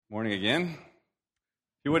Morning again.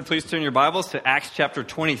 If you would, please turn your Bibles to Acts chapter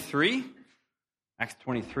 23. Acts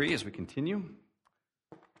 23 as we continue.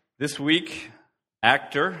 This week,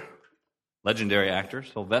 legendary actor,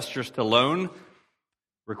 Sylvester Stallone,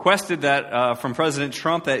 requested that from President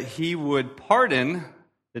Trump that he would pardon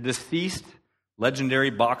the deceased legendary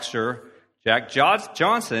boxer Jack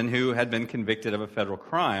Johnson, who had been convicted of a federal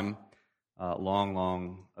crime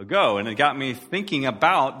long ago. And it got me thinking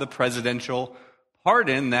about the presidential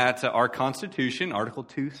pardon that our Constitution, Article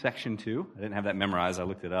 2, Section 2, I didn't have that memorized, I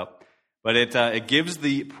looked it up, but it gives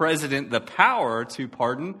the president the power to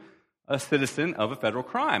pardon a citizen of a federal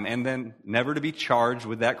crime and then never to be charged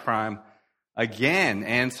with that crime again.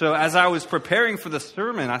 And so as I was preparing for the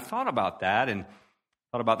sermon, I thought about that and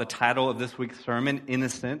thought about the title of this week's sermon,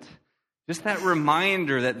 Innocent. Just that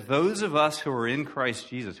reminder that those of us who are in Christ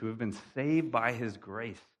Jesus, who have been saved by His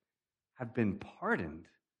grace, have been pardoned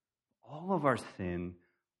all of our sin,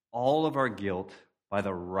 all of our guilt by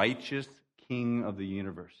the righteous King of the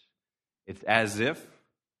universe. It's as if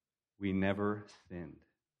we never sinned.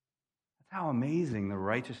 That's how amazing the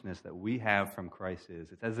righteousness that we have from Christ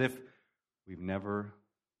is. It's as if we've never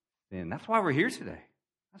sinned. That's why we're here today.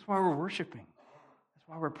 That's why we're worshiping. That's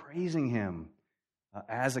why we're praising Him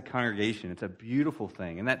as a congregation. It's a beautiful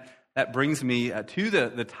thing. And that brings me to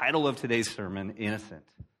the title of today's sermon, Innocent.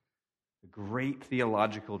 The great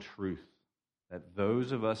theological truth that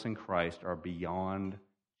those of us in Christ are beyond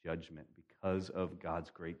judgment because of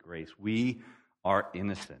God's great grace. We are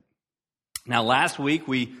innocent. Now, last week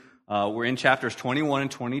we were in chapters 21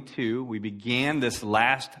 and 22. We began this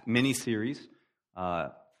last mini-series,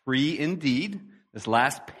 Free Indeed, this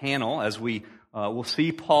last panel, as we will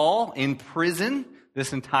see Paul in prison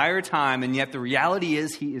this entire time, and yet the reality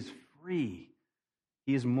is he is free.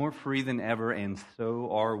 He is more free than ever, and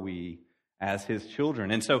so are we as His children.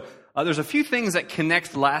 And so there's a few things that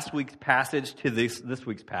connect last week's passage to this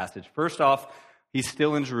week's passage. First off, he's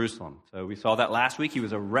still in Jerusalem. So we saw that last week. He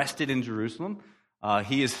was arrested in Jerusalem.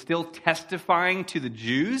 He is still testifying to the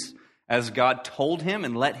Jews as God told him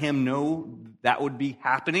and let him know that would be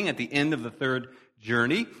happening at the end of the third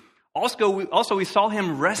journey. Also, we saw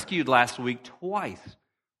him rescued last week twice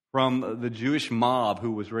from the Jewish mob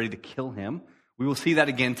who was ready to kill him. We will see that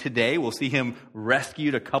again today. We'll see him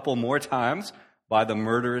rescued a couple more times by the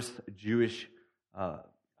murderous Jewish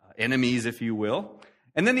enemies, if you will.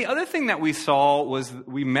 And then the other thing that we saw was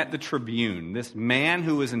we met the tribune, this man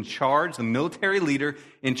who was in charge, the military leader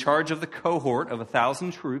in charge of the cohort of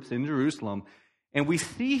 1,000 troops in Jerusalem. And we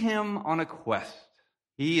see him on a quest.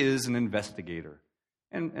 He is an investigator,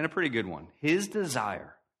 and a pretty good one. His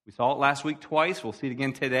desire, we saw it last week twice, we'll see it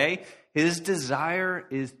again today. His desire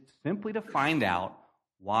is simply to find out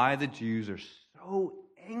why the Jews are so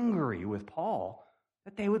angry with Paul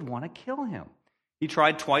that they would want to kill him. He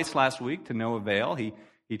tried twice last week to no avail. He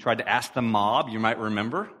tried to ask the mob, you might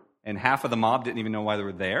remember, and half of the mob didn't even know why they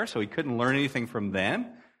were there, so he couldn't learn anything from them.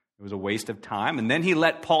 It was a waste of time. And then he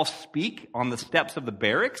let Paul speak on the steps of the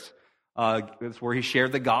barracks. That's where he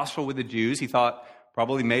shared the gospel with the Jews. He thought,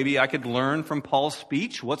 probably maybe I could learn from Paul's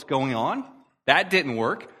speech what's going on. That didn't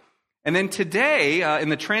work. And then today, in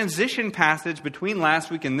the transition passage between last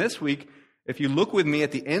week and this week, if you look with me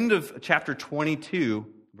at the end of chapter 22,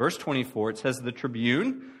 verse 24, it says, the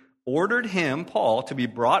tribune ordered him, Paul, to be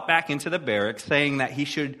brought back into the barracks, saying that he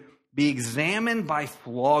should be examined by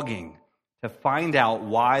flogging to find out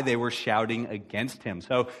why they were shouting against him.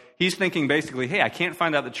 So he's thinking basically, hey, I can't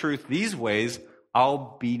find out the truth these ways,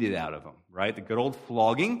 I'll beat it out of them, right? The good old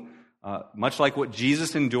flogging, much like what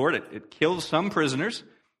Jesus endured, it killed some prisoners.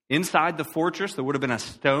 Inside the fortress, there would have been a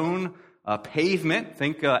stone pavement,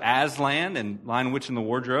 think Aslan and Lion, Witch, and the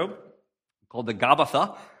Wardrobe, called the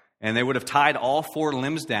Gabbatha, and they would have tied all four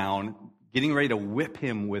limbs down, getting ready to whip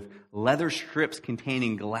him with leather strips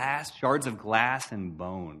containing shards of glass and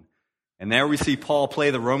bone. And there we see Paul play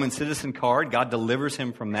the Roman citizen card. God delivers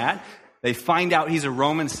him from that. They find out he's a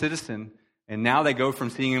Roman citizen, and now they go from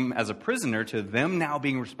seeing him as a prisoner to them now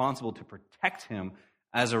being responsible to protect him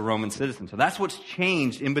as a Roman citizen. So that's what's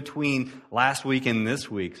changed in between last week and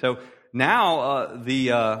this week. So now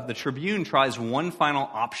the tribune tries one final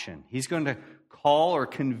option. He's going to call or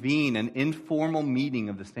convene an informal meeting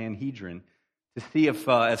of the Sanhedrin to see if,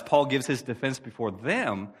 as Paul gives his defense before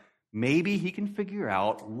them, maybe he can figure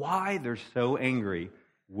out why they're so angry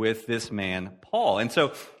with this man, Paul. And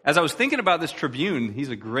so as I was thinking about this tribune, he's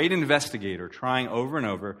a great investigator, trying over and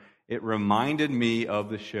over. It reminded me of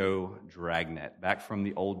the show Dragnet, back from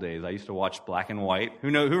the old days. I used to watch black and white. Who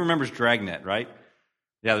remembers Dragnet, right?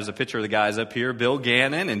 Yeah, there's a picture of the guys up here, Bill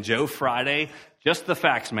Gannon and Joe Friday. Just the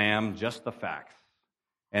facts, ma'am, just the facts.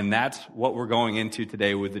 And that's what we're going into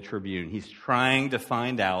today with the Tribune. He's trying to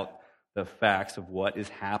find out the facts of what is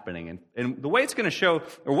happening. And the way it's going to show,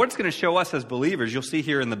 or what it's going to show us as believers, you'll see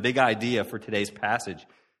here in the big idea for today's passage.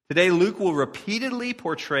 Today, Luke will repeatedly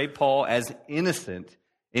portray Paul as innocent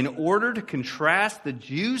in order to contrast the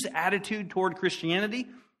Jews' attitude toward Christianity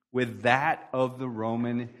with that of the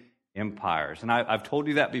Roman empires. And I've told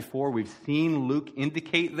you that before. We've seen Luke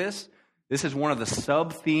indicate this. This is one of the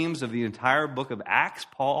sub-themes of the entire book of Acts.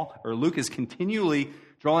 Luke is continually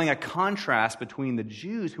drawing a contrast between the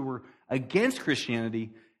Jews who were against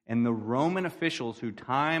Christianity and the Roman officials who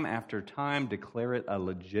time after time declare it a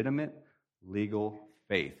legitimate legal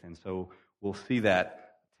faith. And so we'll see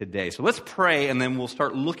that today. So let's pray, and then we'll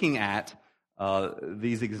start looking at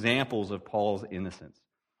these examples of Paul's innocence.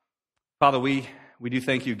 Father, we do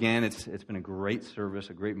thank you again. It's been a great service,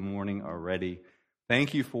 a great morning already.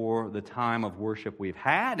 Thank you for the time of worship we've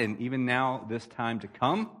had, and even now this time to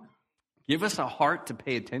come. Give us a heart to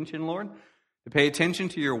pay attention, Lord, to pay attention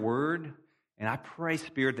to your word. And I pray,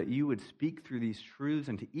 Spirit, that you would speak through these truths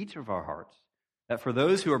into each of our hearts. That for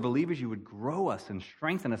those who are believers, you would grow us and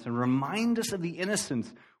strengthen us and remind us of the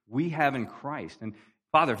innocence we have in Christ. And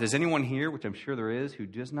Father, if there's anyone here, which I'm sure there is, who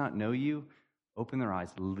does not know you, open their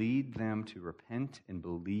eyes, lead them to repent and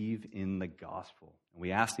believe in the gospel. And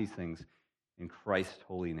we ask these things in Christ's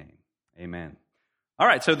holy name. Amen. All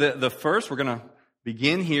right, so the first, we're going to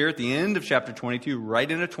begin here at the end of chapter 22, right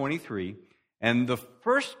into 23. And the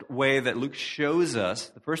first way that Luke shows us,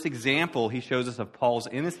 the first example he shows us of Paul's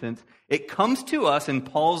innocence, it comes to us in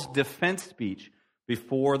Paul's defense speech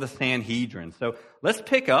before the Sanhedrin. So let's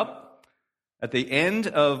pick up at the end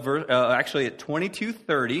of, actually at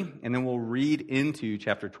 22:30, and then we'll read into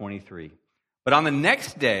chapter 23. But on the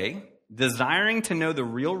next day, desiring to know the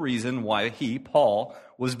real reason why he, Paul,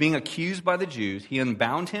 was being accused by the Jews, he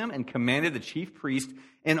unbound him and commanded the chief priest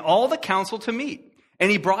and all the council to meet.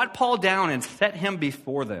 And he brought Paul down and set him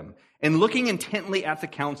before them. And looking intently at the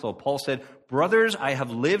council, Paul said, "Brothers, I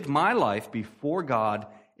have lived my life before God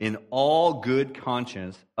in all good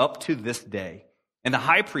conscience up to this day." And the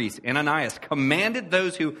high priest, Ananias, commanded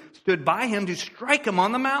those who stood by him to strike him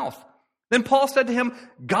on the mouth. Then Paul said to him,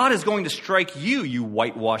 "God is going to strike you, you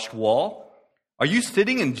whitewashed wall. Are you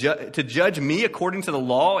sitting to judge me according to the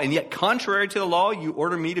law, and yet contrary to the law you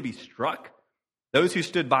order me to be struck?" Those who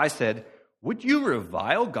stood by said, "Would you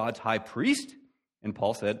revile God's high priest?" And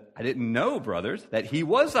Paul said, "I didn't know, brothers, that he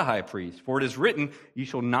was the high priest. For it is written, you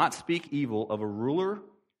shall not speak evil of a ruler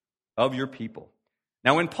of your people."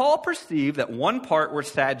 Now when Paul perceived that one part were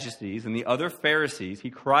Sadducees and the other Pharisees, he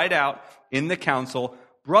cried out in the council,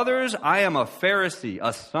 "Brothers, I am a Pharisee,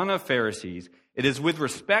 a son of Pharisees. It is with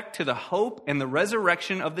respect to the hope and the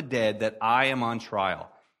resurrection of the dead that I am on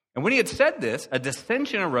trial." And when he had said this, a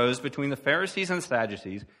dissension arose between the Pharisees and the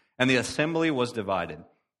Sadducees, and the assembly was divided.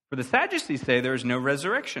 For the Sadducees say there is no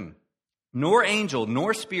resurrection, nor angel,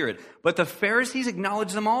 nor spirit, but the Pharisees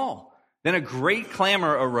acknowledge them all. Then a great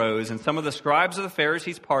clamor arose, and some of the scribes of the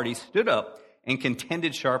Pharisees' party stood up and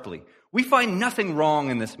contended sharply. "We find nothing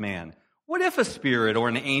wrong in this man. What if a spirit or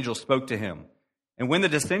an angel spoke to him?" And when the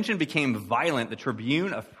dissension became violent, the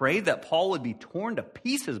tribune, afraid that Paul would be torn to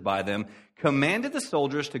pieces by them, commanded the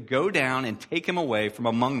soldiers to go down and take him away from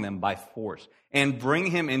among them by force and bring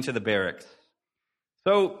him into the barracks.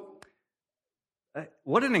 So,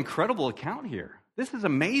 what an incredible account here. This is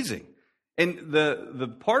amazing. And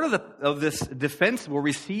the part of this defense where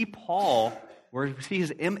we see Paul, where we see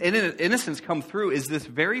his innocence come through, is this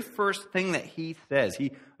very first thing that he says.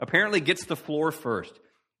 He apparently gets the floor first.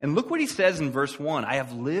 And look what he says in verse 1. "I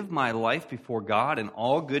have lived my life before God in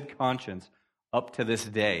all good conscience up to this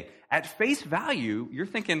day." At face value, you're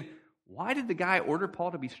thinking, why did the guy order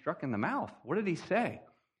Paul to be struck in the mouth? What did he say?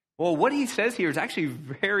 Well, what he says here is actually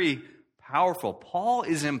very powerful. Paul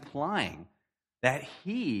is implying that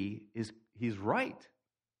he's right.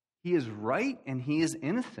 He is right and he is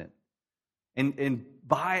innocent. And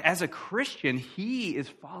as a Christian, he is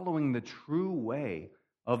following the true way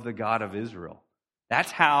of the God of Israel.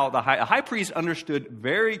 That's how the high priest understood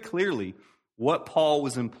very clearly what Paul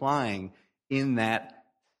was implying in that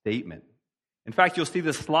statement. In fact, you'll see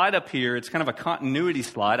the slide up here. It's kind of a continuity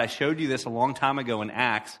slide. I showed you this a long time ago in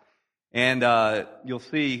Acts. And you'll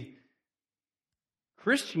see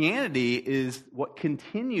Christianity is what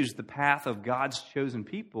continues the path of God's chosen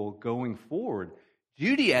people going forward.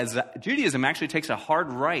 Judaism actually takes a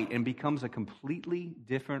hard right and becomes a completely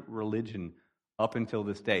different religion up until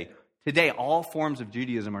this day. Today, all forms of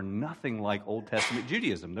Judaism are nothing like Old Testament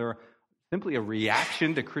Judaism. They're simply a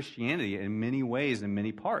reaction to Christianity in many ways, in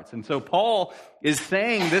many parts. And so Paul is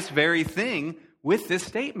saying this very thing with this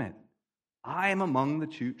statement. I am among the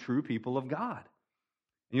true people of God.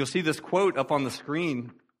 And you'll see this quote up on the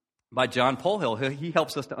screen by John Polhill. He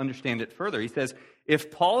helps us to understand it further. He says, if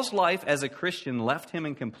Paul's life as a Christian left him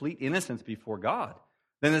in complete innocence before God,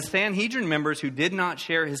 then the Sanhedrin members who did not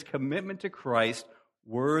share his commitment to Christ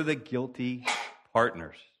were the guilty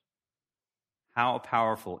partners. How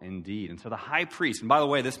powerful indeed. And so the high priest, and by the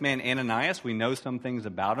way, this man Ananias, we know some things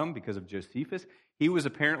about him because of Josephus. He was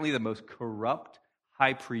apparently the most corrupt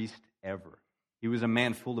high priest ever. He was a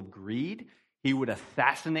man full of greed. He would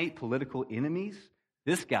assassinate political enemies.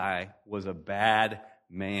 This guy was a bad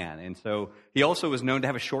man. And so he also was known to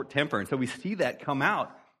have a short temper. And so we see that come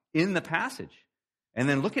out in the passage. And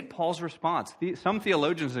then look at Paul's response. Some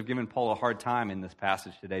theologians have given Paul a hard time in this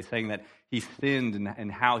passage today, saying that he sinned and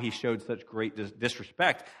how he showed such great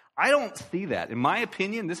disrespect. I don't see that. In my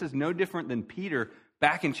opinion, this is no different than Peter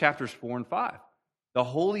back in chapters 4 and 5. The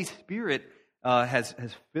Holy Spirit has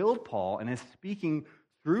filled Paul and is speaking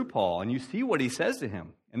through Paul. And you see what he says to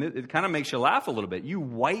him. And it kind of makes you laugh a little bit. You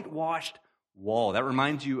whitewashed wall. That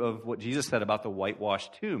reminds you of what Jesus said about the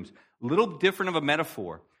whitewashed tombs. A little different of a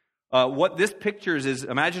metaphor. What this pictures is,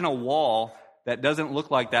 imagine a wall that doesn't look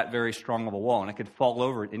like that very strong of a wall, and it could fall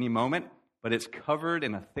over at any moment, but it's covered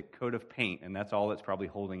in a thick coat of paint, and that's all that's probably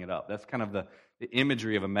holding it up. That's kind of the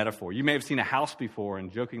imagery of a metaphor. You may have seen a house before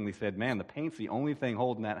and jokingly said, man, the paint's the only thing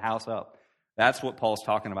holding that house up. That's what Paul's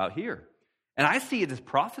talking about here. And I see it as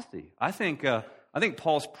prophecy. I think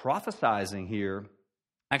Paul's prophesizing here,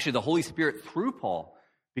 actually the Holy Spirit through Paul,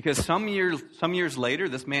 because some years later,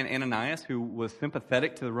 this man Ananias, who was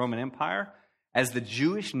sympathetic to the Roman Empire, as the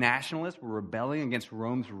Jewish nationalists were rebelling against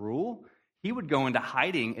Rome's rule, he would go into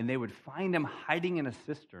hiding, and they would find him hiding in a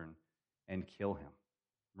cistern and kill him.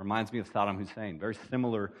 Reminds me of Saddam Hussein. Very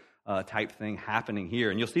similar type thing happening here.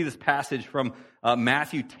 And you'll see this passage from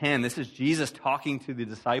Matthew 10. This is Jesus talking to the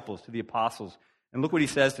disciples, to the apostles. And look what he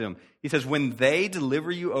says to them. He says, when they deliver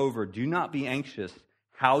you over, do not be anxious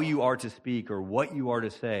how you are to speak or what you are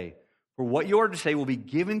to say. For what you are to say will be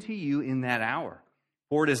given to you in that hour.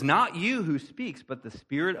 For it is not you who speaks, but the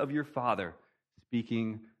Spirit of your Father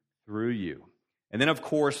speaking through you. And then, of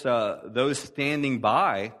course, those standing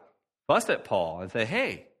by fuss at Paul and say,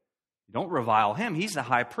 hey, don't revile him. He's the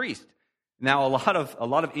high priest. Now, a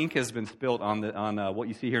lot of ink has been spilled on what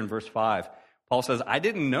you see here in verse 5. Paul says, I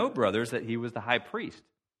didn't know, brothers, that he was the high priest.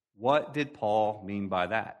 What did Paul mean by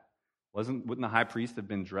that? Wouldn't the high priest have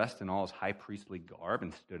been dressed in all his high priestly garb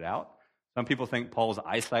and stood out? Some people think Paul's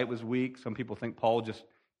eyesight was weak. Some people think Paul just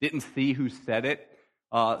didn't see who said it.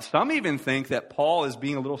 Some even think that Paul is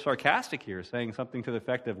being a little sarcastic here, saying something to the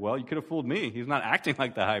effect of, well, you could have fooled me. He's not acting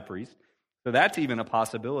like the high priest. So that's even a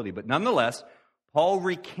possibility. But nonetheless, Paul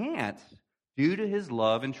recants due to his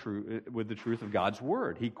love and with the truth of God's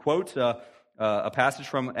word. He quotes a passage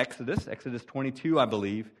from Exodus 22, I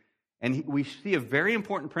believe. And we see a very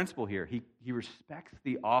important principle here. He respects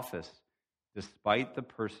the office despite the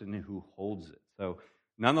person who holds it. So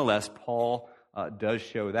nonetheless, Paul does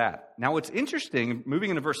show that. Now what's interesting, moving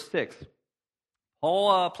into verse 6,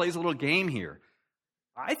 Paul plays a little game here.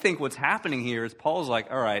 I think what's happening here is Paul's like,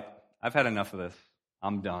 all right, I've had enough of this.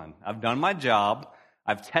 I'm done. I've done my job.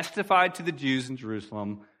 I've testified to the Jews in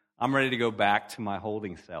Jerusalem. I'm ready to go back to my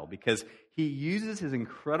holding cell, because he uses his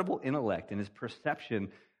incredible intellect and his perception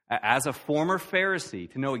as a former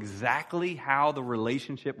Pharisee to know exactly how the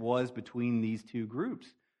relationship was between these two groups.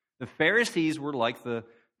 The Pharisees were like the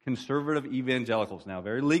conservative evangelicals now,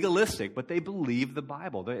 very legalistic, but they believed the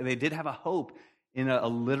Bible. They did have a hope in a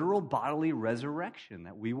literal bodily resurrection,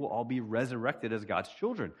 that we will all be resurrected as God's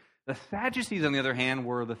children. The Sadducees, on the other hand,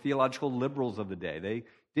 were the theological liberals of the day. They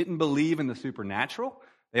didn't believe in the supernatural.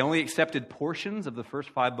 They only accepted portions of the first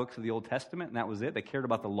 5 books of the Old Testament, and that was it. They cared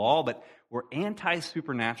about the law, but were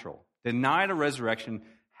anti-supernatural, denied a resurrection,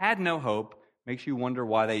 had no hope. Makes you wonder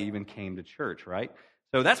why they even came to church, right?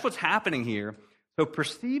 So that's what's happening here. So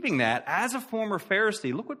perceiving that, as a former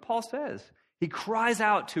Pharisee, look what Paul says. He cries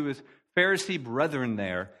out to his Pharisee brethren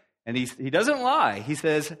there, and he doesn't lie. He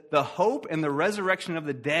says, the hope and the resurrection of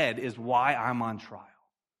the dead is why I'm on trial.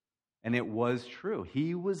 And it was true.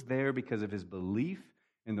 He was there because of his belief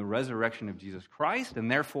in the resurrection of Jesus Christ,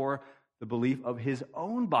 and therefore the belief of his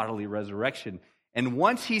own bodily resurrection. And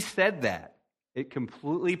once he said that, it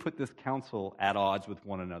completely put this council at odds with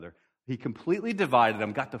one another. He completely divided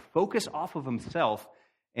them, got to focus off of himself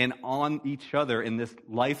and on each other in this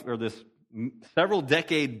life, or this several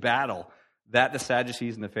decade battle that the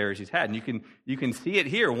Sadducees and the Pharisees had. And you can see it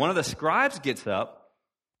here. One of the scribes gets up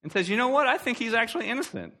and says, you know what? I think he's actually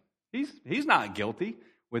innocent. He's not guilty.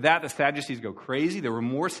 With that, the Sadducees go crazy. There were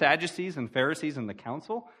more Sadducees than Pharisees in the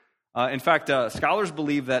council. In fact, scholars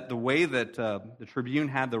believe that the way that the Tribune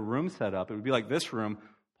had the room set up, it would be like this room.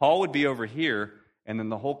 Paul would be over here, and then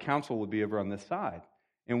the whole council would be over on this side.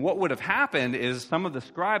 And what would have happened is some of the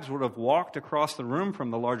scribes would have walked across the room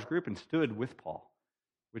from the large group and stood with Paul,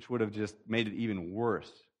 which would have just made it even worse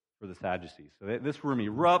for the Sadducees. So this room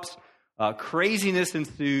erupts, craziness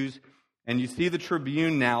ensues, and you see the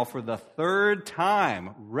Tribune now for the third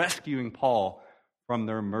time rescuing Paul from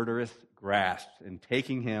their murderous grasp and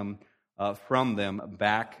taking him from them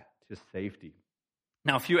back to safety.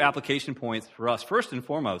 Now, a few application points for us. First and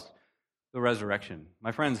foremost, the resurrection.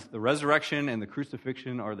 My friends, the resurrection and the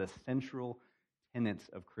crucifixion are the central tenets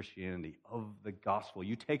of Christianity, of the gospel.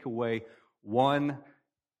 You take away one,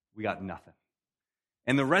 we got nothing.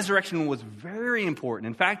 And the resurrection was very important.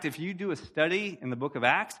 In fact, if you do a study in the book of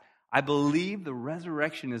Acts, I believe the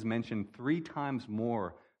resurrection is mentioned 3 times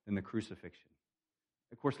more than the crucifixion.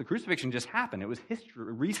 Of course, the crucifixion just happened. It was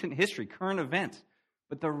history, recent history, current events.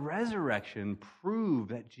 But the resurrection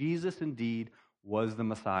proved that Jesus indeed was the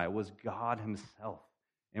Messiah, was God himself,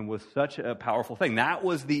 and was such a powerful thing. That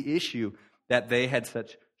was the issue that they had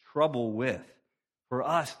such trouble with. For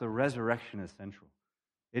us, the resurrection is central.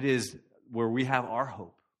 It is where we have our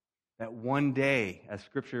hope, that one day, as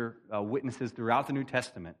Scripture witnesses throughout the New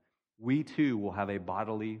Testament, we too will have a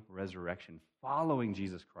bodily resurrection following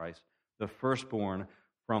Jesus Christ, the firstborn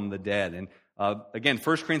from the dead. And again,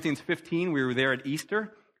 1 Corinthians 15, we were there at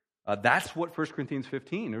Easter. That's what 1 Corinthians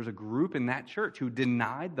 15, there was a group in that church who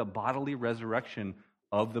denied the bodily resurrection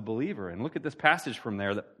of the believer. And look at this passage from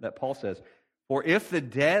there that Paul says, "For if the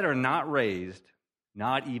dead are not raised,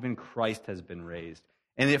 not even Christ has been raised.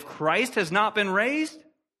 And if Christ has not been raised,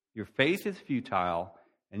 your faith is futile,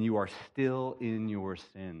 and you are still in your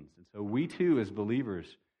sins." And so we too, as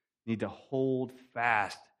believers, need to hold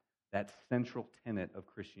fast that central tenet of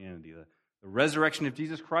Christianity, the resurrection of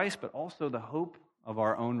Jesus Christ, but also the hope of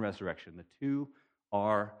our own resurrection. The two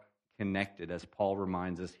are connected, as Paul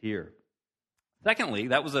reminds us here. Secondly,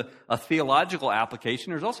 that was a theological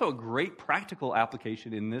application. There's also a great practical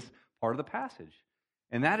application in this part of the passage.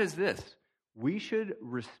 And that is this: we should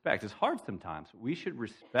respect, it's hard sometimes, we should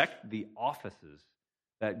respect the offices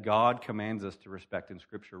that God commands us to respect in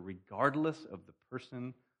Scripture, regardless of the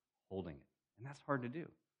person holding it. And that's hard to do.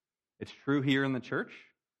 It's true here in the church,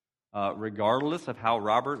 regardless of how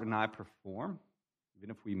Robert and I perform, even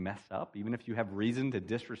if we mess up, even if you have reason to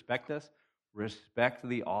disrespect us, respect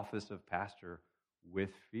the office of pastor with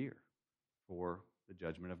fear for the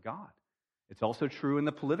judgment of God. It's also true in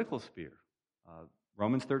the political sphere.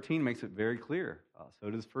 Romans 13 makes it very clear. So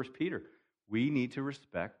does 1 Peter. We need to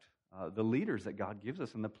respect the leaders that God gives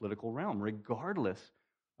us in the political realm, regardless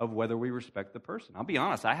of whether we respect the person. I'll be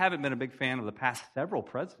honest, I haven't been a big fan of the past several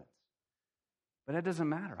presidents. But that doesn't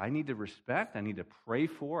matter. I need to respect, I need to pray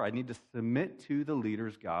for, I need to submit to the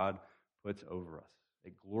leaders God puts over us.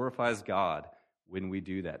 It glorifies God when we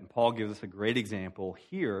do that. And Paul gives us a great example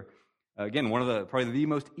here. Again, one of probably the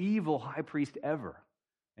most evil high priest ever.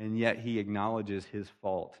 And yet he acknowledges his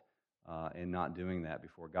fault in not doing that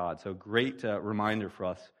before God. So great reminder for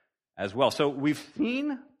us as well. So we've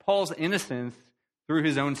seen Paul's innocence through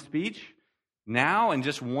his own speech. Now, in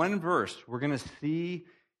just one verse, we're going to see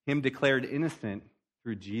him declared innocent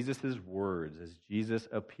through Jesus' words as Jesus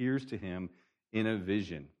appears to him in a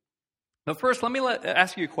vision. But first, let me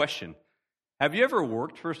ask you a question. Have you ever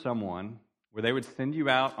worked for someone where they would send you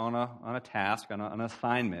out on a task, on an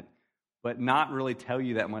assignment, but not really tell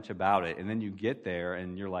you that much about it, and then you get there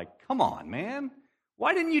and you're like, come on, man,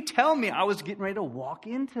 why didn't you tell me I was getting ready to walk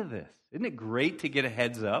into this? Isn't it great to get a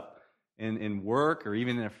heads up in work or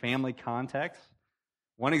even in a family context?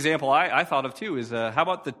 One example I thought of, too, is how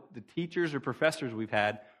about the teachers or professors we've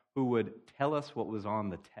had who would tell us what was on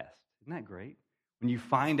the test? Isn't that great? When you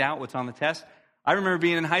find out what's on the test. I remember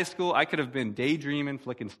being in high school, I could have been daydreaming,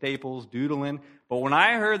 flicking staples, doodling, but when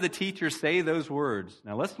I heard the teacher say those words,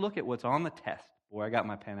 now let's look at what's on the test. Boy, I got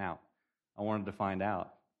my pen out. I wanted to find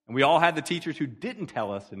out. And we all had the teachers who didn't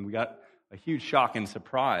tell us, and we got a huge shock and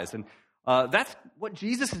surprise. And that's what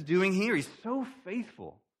Jesus is doing here. He's so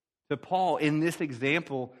faithful to Paul in this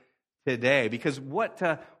example today, because what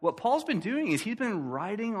Paul's been doing is he's been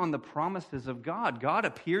writing on the promises of God. God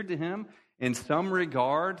appeared to him in some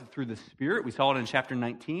regard through the Spirit. We saw it in chapter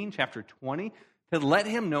 19, chapter 20, to let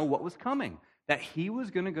him know what was coming, that he was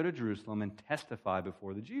going to go to Jerusalem and testify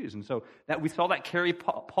before the Jews. And so that we saw that carry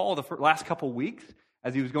Paul the last couple weeks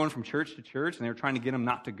as he was going from church to church, and they were trying to get him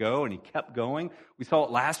not to go, and he kept going. We saw it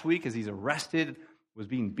last week as he's arrested, was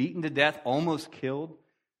being beaten to death, almost killed.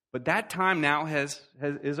 But that time now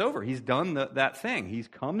is over. He's done that thing. He's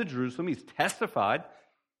come to Jerusalem. He's testified.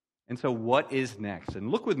 And so what is next? And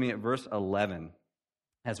look with me at verse 11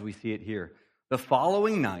 as we see it here. The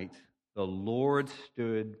following night, the Lord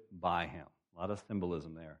stood by him. A lot of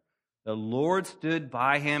symbolism there. The Lord stood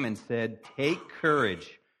by him and said, "Take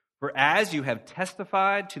courage, for as you have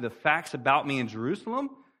testified to the facts about me in Jerusalem,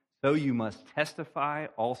 so you must testify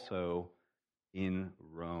also in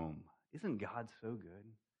Rome." Isn't God so good?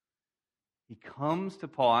 He comes to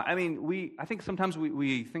Paul. I mean, I think sometimes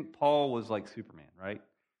we think Paul was like Superman, right?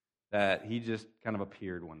 That he just kind of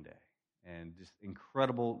appeared one day. And just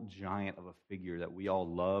incredible giant of a figure that we all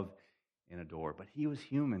love and adore. But he was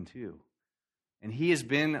human too. And he has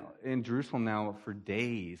been in Jerusalem now for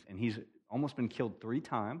days, and he's almost been killed 3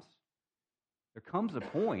 times. There comes a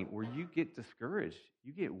point where you get discouraged,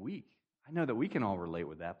 you get weak. I know that we can all relate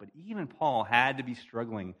with that, but even Paul had to be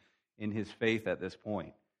struggling in his faith at this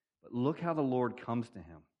point. But look how the Lord comes to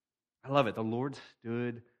him. I love it. The Lord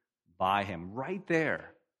stood by him. Right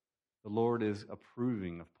there, the Lord is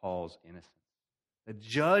approving of Paul's innocence. The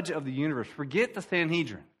judge of the universe, forget the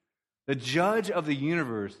Sanhedrin. The judge of the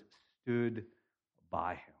universe stood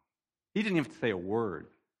by him. He didn't even say a word,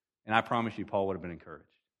 and I promise you Paul would have been encouraged.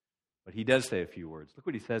 But he does say a few words. Look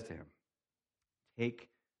what he says to him. Take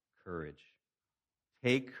courage.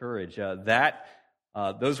 Take courage.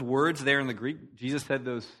 Those words there in the Greek, Jesus said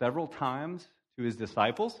those several times to his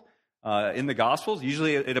disciples. In the Gospels,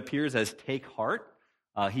 usually it appears as take heart.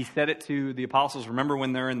 He said it to the apostles. Remember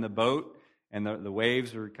when they're in the boat and the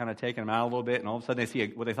waves are kind of taking them out a little bit, and all of a sudden they see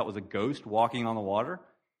what they thought was a ghost walking on the water?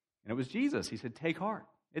 And it was Jesus. He said, "Take heart.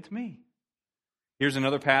 It's me." Here's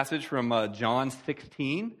another passage from John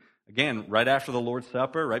 16. Again, right after the Lord's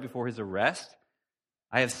Supper, right before his arrest.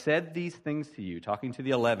 "I have said these things to you," talking to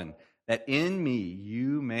the 11, "that in me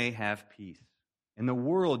you may have peace. In the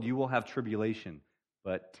world you will have tribulation,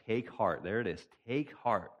 but take heart." There it is. Take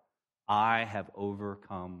heart. I have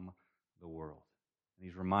overcome the world. And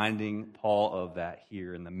he's reminding Paul of that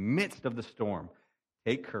here in the midst of the storm.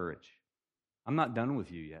 Take courage. I'm not done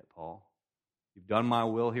with you yet, Paul. You've done my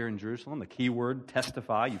will here in Jerusalem. The key word,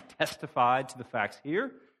 testify. You've testified to the facts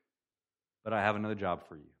here, but I have another job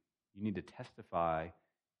for you. You need to testify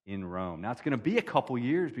in Rome. Now, it's going to be a couple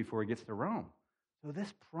years before he gets to Rome. So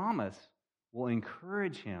this promise will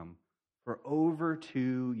encourage him for over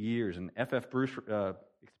 2 years. And F.F. Bruce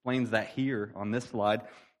explains that here on this slide.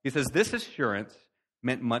 He says, this assurance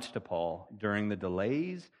meant much to Paul during the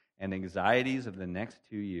delays and anxieties of the next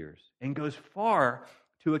 2 years, and goes far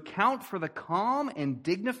to account for the calm and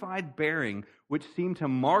dignified bearing which seemed to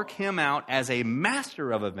mark him out as a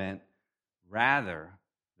master of event rather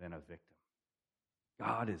than a victim.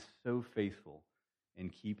 God is so faithful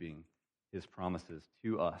in keeping his promises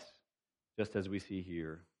to us, just as we see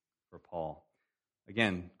here for Paul.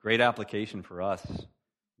 Again, great application for us.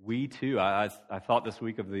 We too, I thought this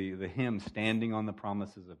week of the hymn, Standing on the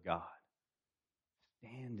Promises of God.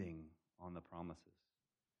 Standing on the promises.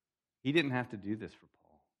 He didn't have to do this for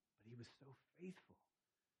Paul, but he was so faithful.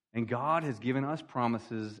 And God has given us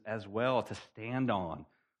promises as well to stand on,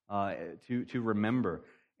 to remember.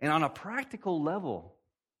 And on a practical level,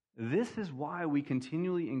 this is why we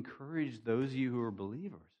continually encourage those of you who are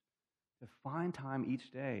believers to find time each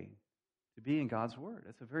day to be in God's Word.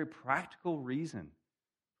 That's a very practical reason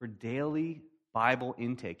for daily Bible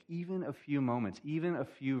intake, even a few moments, even a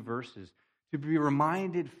few verses, to be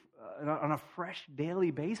reminded on a fresh daily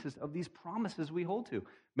basis of these promises we hold to.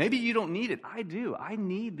 Maybe you don't need it. I do. I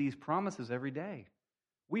need these promises every day.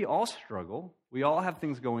 We all struggle. We all have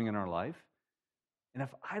things going in our life. And if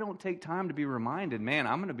I don't take time to be reminded, man,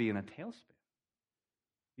 I'm going to be in a tailspin.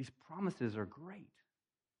 These promises are great.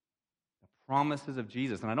 The promises of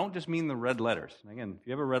Jesus. And I don't just mean the red letters. And again, if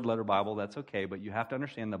you have a red letter Bible, that's okay, but you have to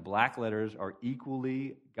understand the black letters are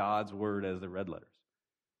equally God's word as the red letters.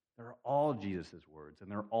 They're all Jesus' words,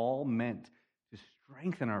 and they're all meant to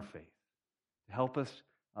strengthen our faith, to help us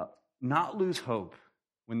not lose hope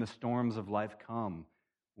when the storms of life come,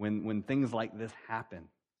 when things like this happen.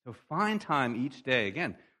 So find time each day.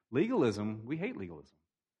 Again, legalism, we hate legalism.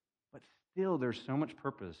 But still, there's so much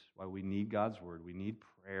purpose why we need God's word. We need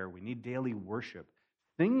prayer. We need daily worship.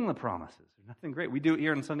 Sing the promises. There's nothing great. We do it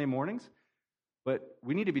here on Sunday mornings, but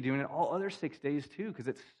we need to be doing it all other 6 days too, because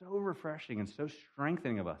it's so refreshing and so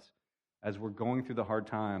strengthening of us as we're going through the hard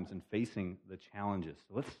times and facing the challenges.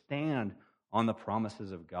 So let's stand on the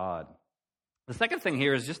promises of God. The second thing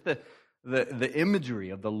here is just the imagery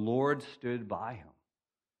of the Lord stood by him.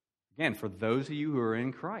 Again, for those of you who are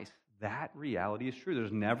in Christ, that reality is true.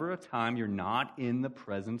 There's never a time you're not in the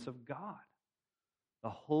presence of God. The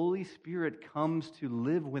Holy Spirit comes to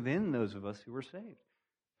live within those of us who are saved.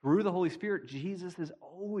 Through the Holy Spirit, Jesus is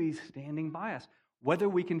always standing by us. whether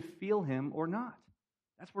we can feel him or not.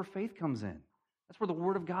 That's where faith comes in. That's where the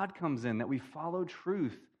Word of God comes in, that we follow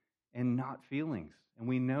truth and not feelings. And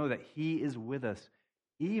we know that he is with us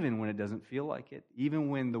even when it doesn't feel like it, even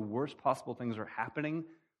when the worst possible things are happening.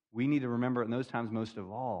 We need to remember in those times most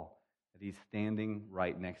of all that he's standing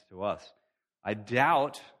right next to us. I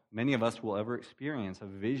doubt many of us will ever experience a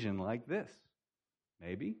vision like this.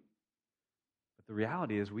 Maybe. But the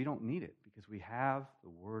reality is we don't need it because we have the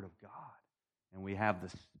Word of God and we have the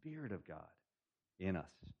Spirit of God in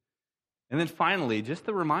us. And then finally, just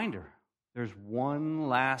the reminder, there's one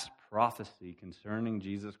last prophecy concerning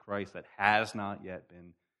Jesus Christ that has not yet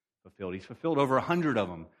been fulfilled. He's fulfilled over 100 of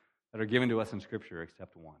them that are given to us in Scripture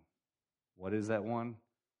except one. What is that one?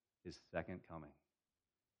 His second coming.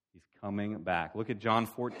 He's coming back. Look at John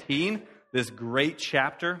 14, this great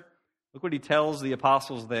chapter. Look what he tells the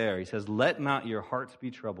apostles there. He says, "Let not your hearts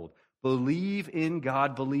be troubled. Believe in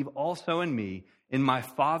God. Believe also in me. In my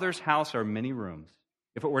Father's house are many rooms.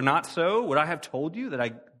 If it were not so, would I not have told you that I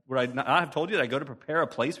go to prepare a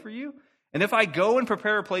place for you? And if I go and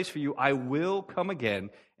prepare a place for you, I will come again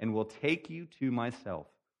and will take you to myself,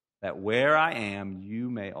 that where I am, you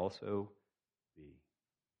may also be."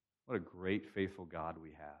 What a great, faithful God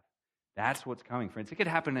we have. That's what's coming, friends. It could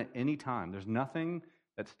happen at any time. There's nothing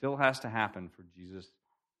that still has to happen for Jesus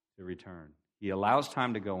to return. He allows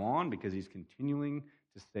time to go on because he's continuing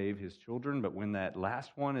to save his children, but when that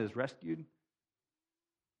last one is rescued,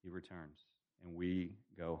 he returns and we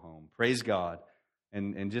go home. Praise God.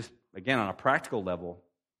 And just, again, on a practical level,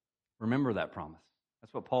 remember that promise.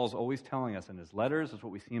 That's what Paul's always telling us in his letters. That's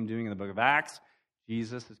what we see him doing in the book of Acts.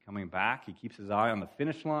 Jesus is coming back. He keeps his eye on the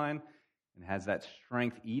finish line and has that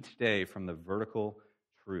strength each day from the vertical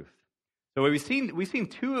truth. So we've seen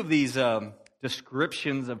two of these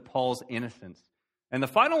descriptions of Paul's innocence. And the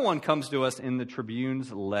final one comes to us in the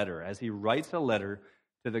Tribune's letter, as he writes a letter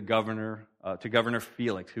to the governor, to Governor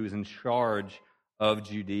Felix, who is in charge of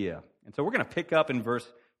Judea. And so we're going to pick up in verse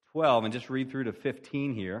 12 and just read through to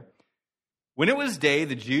 15 here. "When it was day,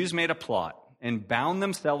 the Jews made a plot and bound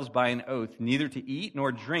themselves by an oath neither to eat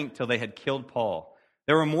nor drink till they had killed Paul.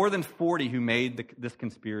 There were more than 40 who made this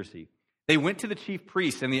conspiracy. They went to the chief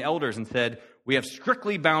priests and the elders and said, 'We have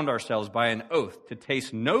strictly bound ourselves by an oath to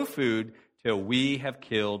taste no food till we have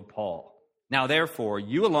killed Paul. Now therefore,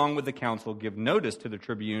 you along with the council give notice to the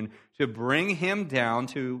tribune to bring him down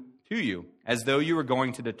to you, as though you were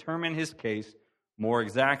going to determine his case more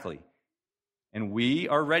exactly. And we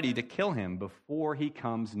are ready to kill him before he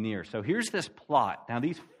comes near.'" So here's this plot. Now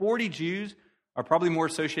these 40 Jews are probably more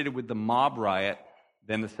associated with the mob riot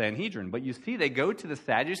than the Sanhedrin. But you see, they go to the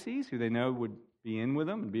Sadducees, who they know would be in with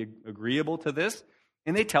them and be agreeable to this,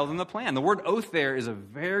 and they tell them the plan. The word oath there is a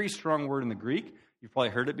very strong word in the Greek. You've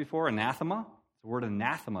probably heard it before, anathema. It's the word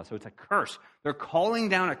anathema, so it's a curse. They're calling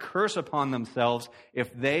down a curse upon themselves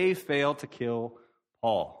if they fail to kill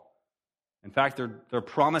Paul. In fact, they're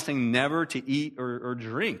promising never to eat or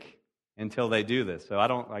drink until they do this. So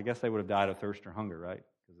I guess they would have died of thirst or hunger, right?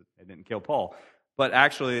 Because they didn't kill Paul. But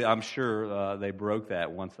actually, I'm sure they broke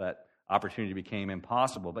that once that opportunity became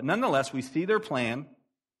impossible. But nonetheless, we see their plan.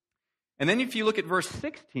 And then if you look at verse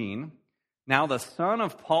 16, now the son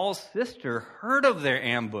of Paul's sister heard of their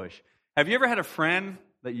ambush. Have you ever had a friend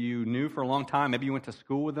that you knew for a long time? Maybe you went to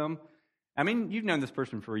school with them. I mean, you've known this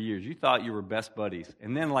person for years. You thought you were best buddies.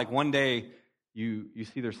 And then like one day you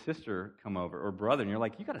see their sister come over or brother, and you're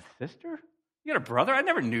like, "You got a sister? You got a brother? I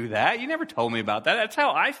never knew that. You never told me about that." That's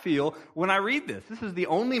how I feel when I read this. This is the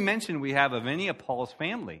only mention we have of any of Paul's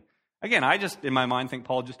family. Again, I just, in my mind, think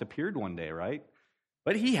Paul just appeared one day, right?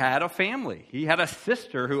 But he had a family. He had a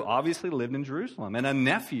sister who obviously lived in Jerusalem, and a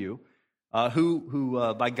nephew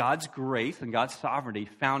who by God's grace and God's sovereignty,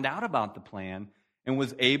 found out about the plan and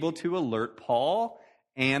was able to alert Paul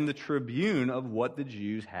and the tribune of what the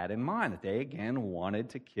Jews had in mind, that they, again,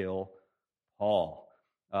 wanted to kill Paul.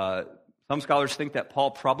 Some scholars think that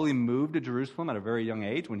Paul probably moved to Jerusalem at a very young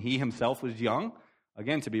age when he himself was young,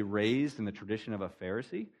 again, to be raised in the tradition of a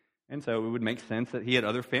Pharisee. And so it would make sense that he had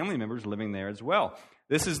other family members living there as well.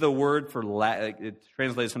 This is the word for lad. It's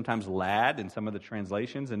translated sometimes lad in some of the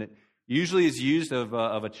translations, and it usually is used of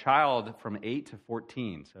a child from 8 to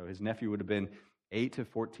 14. So his nephew would have been 8 to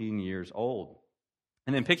 14 years old.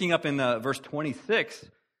 And then picking up in verse 26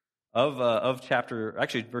 of chapter,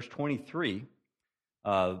 actually verse 23,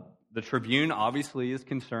 the tribune obviously is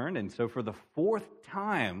concerned, and so for the fourth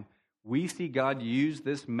time, we see God use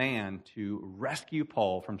this man to rescue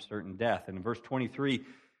Paul from certain death. And in verse 23,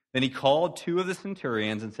 then he called 2 of the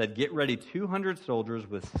centurions and said, "Get ready 200 soldiers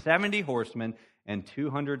with 70 horsemen and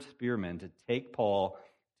 200 spearmen to take Paul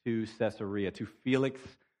to Caesarea, to Felix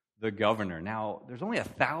the governor. Now, there's only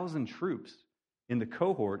 1,000 troops in the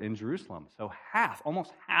cohort in Jerusalem. So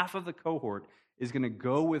almost half of the cohort is going to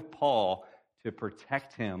go with Paul to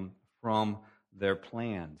protect him from their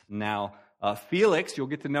plans. Now, Felix, you'll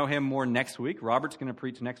get to know him more next week. Robert's going to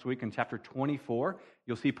preach next week in chapter 24.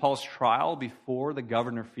 You'll see Paul's trial before the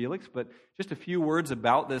governor Felix. But just a few words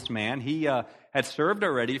about this man. He had served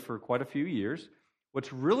already for quite a few years.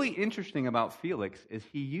 What's really interesting about Felix is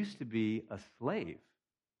he used to be a slave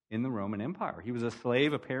in the Roman Empire. He was a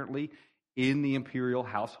slave, apparently, in the imperial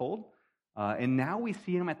household. And now we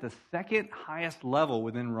see him at the second highest level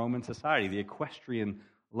within Roman society, the equestrian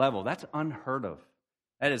level. That's unheard of.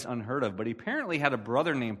 That is unheard of. But he apparently had a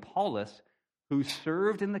brother named Paulus who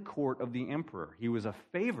served in the court of the emperor. He was a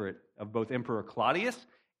favorite of both Emperor Claudius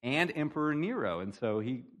and Emperor Nero. And so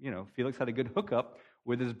Felix had a good hookup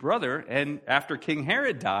with his brother. And after King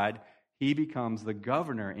Herod died, he becomes the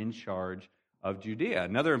governor in charge of Judea.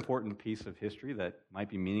 Another important piece of history that might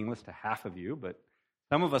be meaningless to half of you, but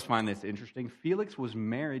some of us find this interesting. Felix was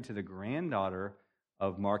married to the granddaughter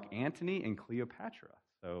of Mark Antony and Cleopatra.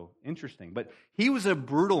 So interesting. But he was a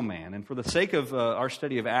brutal man, and for the sake of our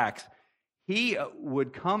study of Acts, he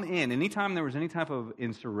would come in anytime there was any type of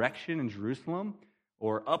insurrection in Jerusalem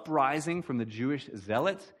or uprising from the Jewish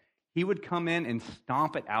zealots, he would come in and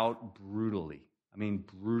stomp it out brutally. I mean,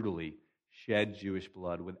 brutally shed Jewish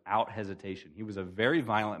blood without hesitation. He was a very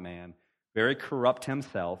violent man, very corrupt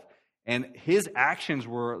himself, and his actions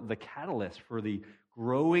were the catalyst for the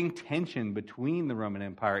growing tension between the Roman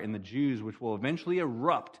Empire and the Jews, which will eventually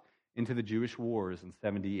erupt into the Jewish wars in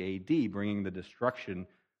 70 AD, bringing the destruction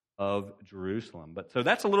of Jerusalem. So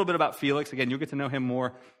that's a little bit about Felix. Again, you'll get to know him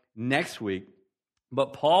more next week.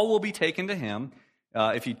 But Paul will be taken to him.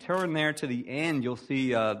 If you turn there to the end, you'll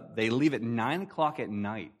see they leave at 9 o'clock at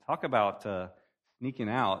night. Talk about sneaking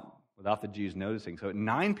out without the Jews noticing. So at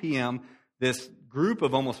 9 p.m., this group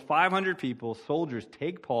of almost 500 people, soldiers,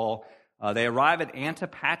 take Paul. They arrive at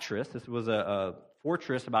Antipatris. This was a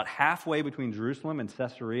fortress about halfway between Jerusalem and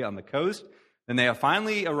Caesarea on the coast. Then they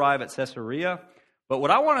finally arrive at Caesarea. But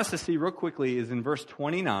what I want us to see real quickly is in verse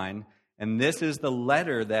 29, and this is the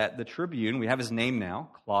letter that the tribune, we have his name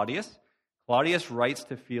now, Claudius writes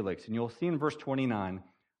to Felix. And you'll see in verse 29,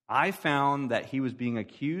 I found that he was being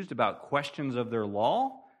accused about questions of their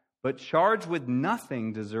law, but charged with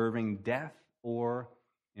nothing deserving death or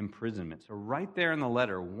imprisonment. So right there in the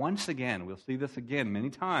letter, once again, we'll see this again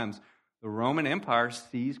many times, the Roman Empire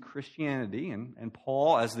sees Christianity and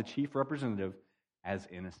Paul as the chief representative as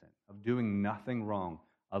innocent, of doing nothing wrong,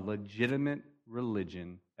 a legitimate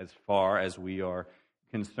religion as far as we are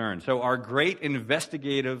concerned. So our great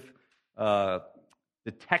investigative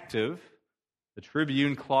detective, the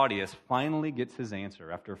tribune Claudius, finally gets his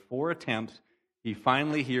answer. After 4 attempts, he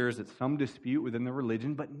finally hears that some dispute within the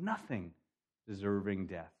religion, but nothing deserving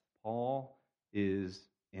death. Paul is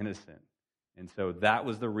innocent. And so that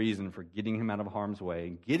was the reason for getting him out of harm's way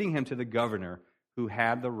and getting him to the governor who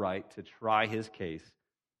had the right to try his case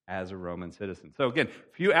as a Roman citizen. So again,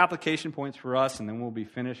 a few application points for us, and then we'll be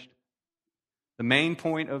finished. The main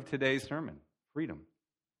point of today's sermon, freedom.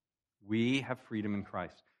 We have freedom in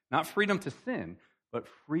Christ. Not freedom to sin, but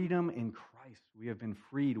freedom in Christ. We have been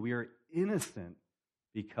freed. We are innocent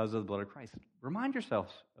because of the blood of Christ. Remind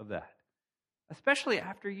yourselves of that, especially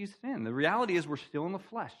after you sin. The reality is we're still in the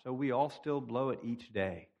flesh, so we all still blow it each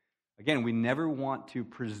day. Again, we never want to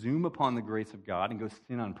presume upon the grace of God and go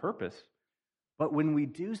sin on purpose, but when we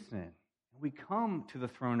do sin, we come to the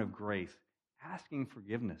throne of grace asking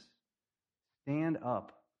forgiveness. Stand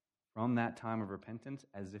up from that time of repentance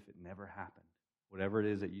as if it never happened. Whatever it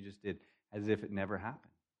is that you just did, as if it never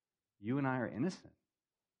happened. You and I are innocent.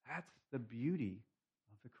 That's the beauty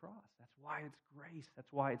of the cross. That's why it's grace.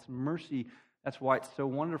 That's why it's mercy. That's why it's so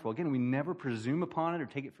wonderful. Again, we never presume upon it or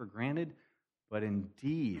take it for granted, but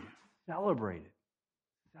indeed celebrate it.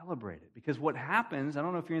 Celebrate it. Because what happens, I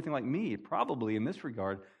don't know if you're anything like me, probably in this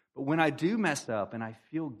regard, but when I do mess up and I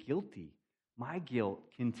feel guilty, my guilt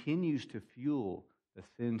continues to fuel the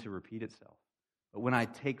sin to repeat itself. But when I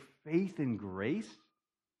take faith in grace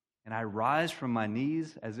and I rise from my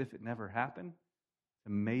knees as if it never happened, it's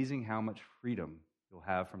amazing how much freedom you'll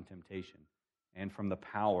have from temptation and from the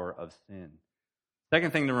power of sin.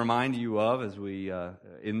 Second thing to remind you of as we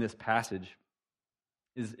in this passage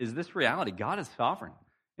is this reality. God is sovereign.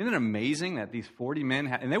 Isn't it amazing that these 40 men,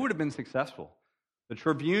 and they would have been successful. The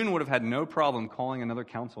tribune would have had no problem calling another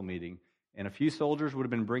council meeting, and a few soldiers would have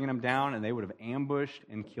been bringing them down, and they would have ambushed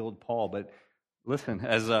and killed Paul. But listen,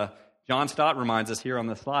 as John Stott reminds us here on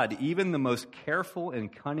the slide, even the most careful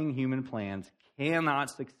and cunning human plans cannot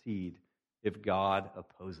succeed if God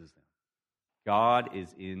opposes them. God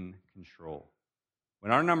is in control.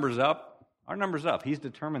 When our number's up, our number's up. He's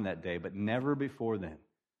determined that day, but never before then.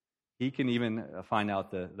 He can even find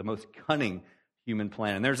out the most cunning human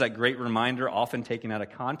plan. And there's that great reminder, often taken out of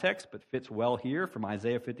context, but fits well here from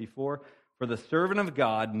Isaiah 54. For the servant of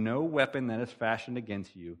God, no weapon that is fashioned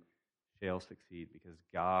against you shall succeed, because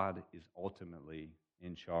God is ultimately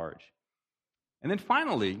in charge. And then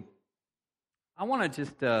finally, I want to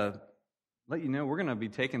just let you know we're going to be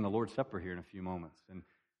taking the Lord's Supper here in a few moments. And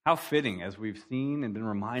how fitting, as we've seen and been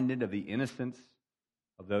reminded of the innocence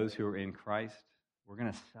of those who are in Christ, we're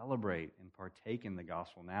going to celebrate and partake in the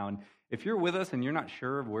gospel now. And if you're with us and you're not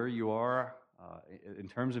sure of where you are in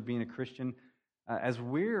terms of being a Christian, as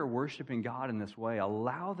we're worshiping God in this way,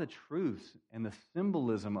 allow the truths and the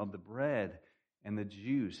symbolism of the bread and the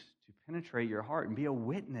juice to penetrate your heart and be a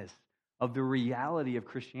witness of the reality of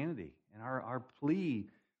Christianity. And our plea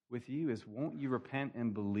with you is, won't you repent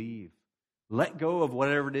and believe? Let go of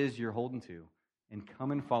whatever it is you're holding to and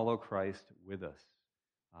come and follow Christ with us.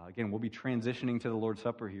 Again, we'll be transitioning to the Lord's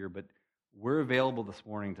Supper here, but we're available this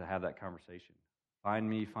morning to have that conversation. Find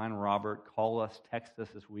me, find Robert, call us, text us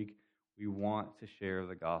this week. We want to share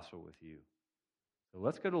the gospel with you. So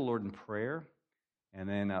let's go to the Lord in prayer, and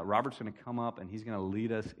then Robert's going to come up, and he's going to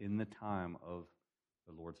lead us in the time of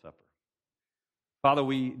the Lord's Supper. Father,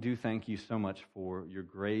 we do thank you so much for your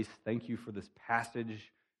grace. Thank you for this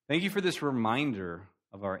passage. Thank you for this reminder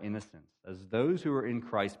of our innocence as those who are in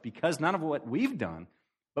Christ, because not of what we've done,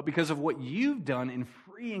 but because of what you've done in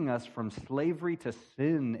freeing us from slavery to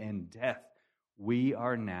sin and death. We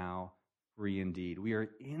are now free indeed. We are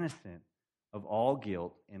innocent of all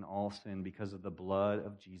guilt and all sin because of the blood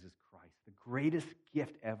of Jesus Christ, the greatest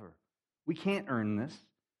gift ever. We can't earn this.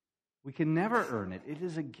 We can never earn it. It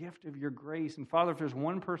is a gift of your grace. And Father, if there's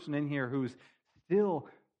one person in here who's still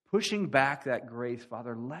pushing back that grace,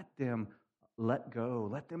 Father, let them let go.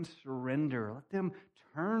 Let them surrender. Let them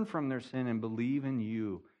turn from their sin and believe in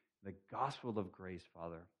you, the gospel of grace,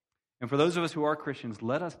 Father. And for those of us who are Christians,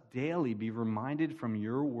 let us daily be reminded from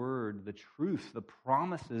your word the truths, the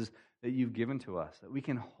promises that you've given to us, that we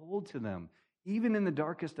can hold to them even in the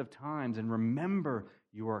darkest of times and remember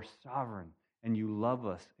you are sovereign and you love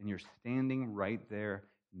us and you're standing right there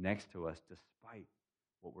next to us despite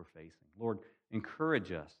what we're facing. Lord,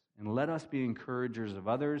 encourage us and let us be encouragers of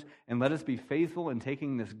others, and let us be faithful in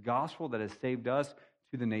taking this gospel that has saved us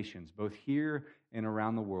to the nations, both here and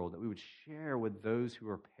around the world, that we would share with those who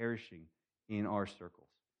are perishing in our circles.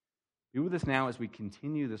 Be with us now as we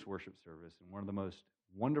continue this worship service in one of the most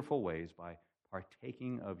wonderful ways by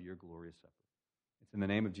partaking of your glorious supper. It's in the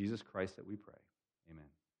name of Jesus Christ that we pray. Amen.